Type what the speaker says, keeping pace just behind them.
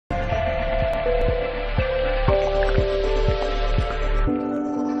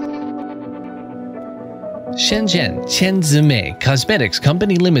Shenzhen Qianzimei Cosmetics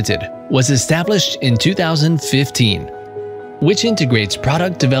Company Limited was established in 2015, which integrates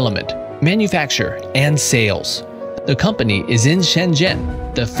product development, manufacture, and sales. The company is in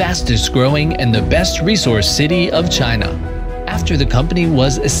Shenzhen, the fastest growing and the best resource city of China. After the company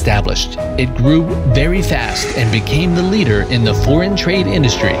was established, it grew very fast and became the leader in the foreign trade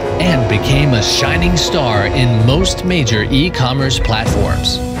industry and became a shining star in most major e-commerce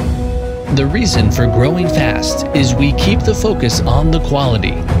platforms. The reason for growing fast is we keep the focus on the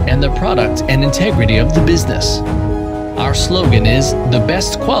quality and the product and integrity of the business. Our slogan is the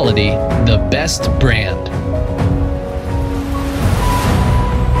best quality, the best brand.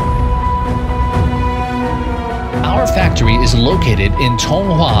 Our factory is located in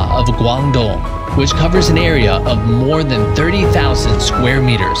Chonghua of Guangdong, which covers an area of more than 30,000 square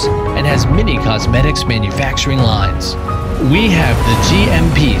meters and has many cosmetics manufacturing lines. We have the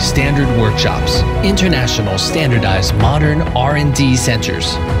GMP standard workshops, international standardized modern R&D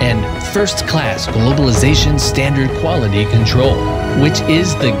centers, and first-class globalization standard quality control, which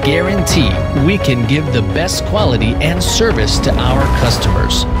is the guarantee we can give the best quality and service to our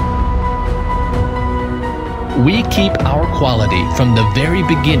customers. We keep our quality from the very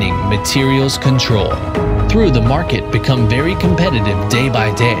beginning materials control. Through the market become very competitive day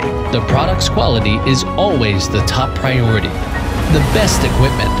by day, the product's quality is always the top priority. The best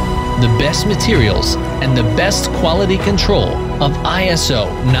equipment, the best materials, and the best quality control of ISO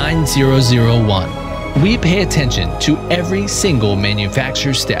 9001. We pay attention to every single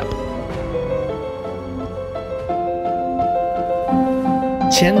manufacture step.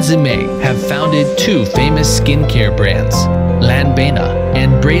 Qianzimei have founded two famous skincare brands, Lanbena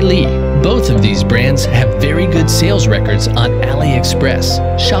and Brayli. Both of these brands have very good sales records on AliExpress,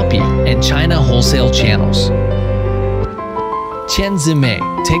 Shopee, and China wholesale channels. Qianzimei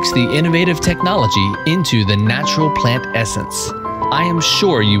takes the innovative technology into the natural plant essence. I am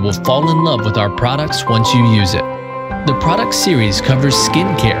sure you will fall in love with our products once you use it. The product series covers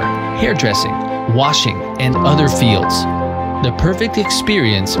skincare, hairdressing, washing, and other fields. The perfect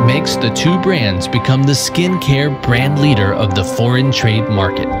experience makes the two brands become the skincare brand leader of the foreign trade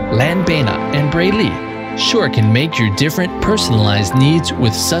market. Lanbena and Brayli sure can make your different personalized needs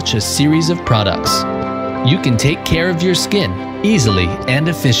with such a series of products. You can take care of your skin easily and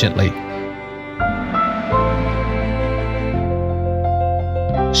efficiently.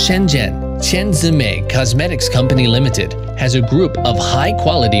 Shenzhen Qianzimei Cosmetics Company Limited has a group of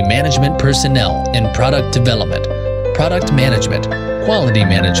high-quality management personnel in product development, product management, quality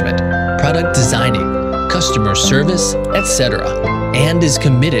management, product designing, customer service, etc., and is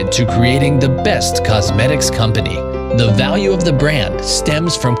committed to creating the best cosmetics company. The value of the brand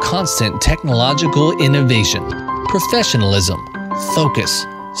stems from constant technological innovation, professionalism, focus,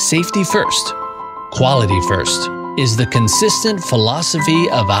 safety first, quality first is the consistent philosophy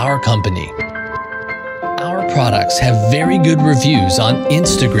of our company. Our products have very good reviews on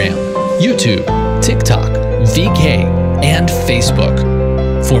Instagram, YouTube, TikTok, VK, and Facebook.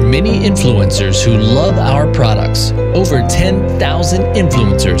 For many influencers who love our products, over 10,000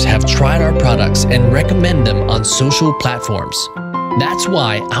 influencers have tried our products and recommend them on social platforms. That's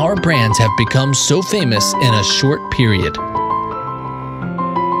why our brands have become so famous in a short period.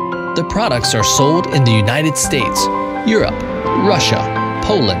 The products are sold in the United States, Europe, Russia,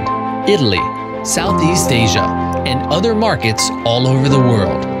 Poland, Italy, Southeast Asia, and other markets all over the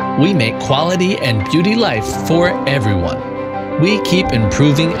world. We make quality and beauty life for everyone. We keep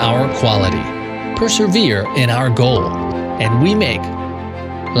improving our quality, persevere in our goal, and we make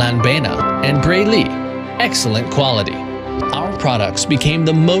Lanbena and Brayli excellent quality. Our products became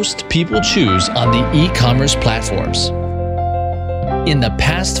the most people choose on the e-commerce platforms. In the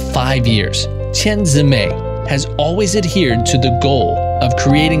past 5 years, Qianzimei has always adhered to the goal of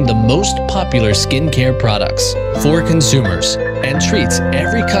creating the most popular skincare products for consumers and treats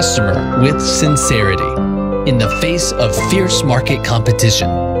every customer with sincerity. In the face of fierce market competition,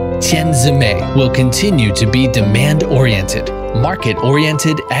 Qianzimei will continue to be demand-oriented,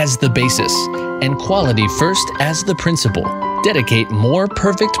 market-oriented as the basis, and quality first as the principle. Dedicate more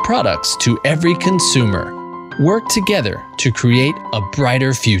perfect products to every consumer. Work together to create a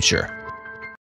brighter future.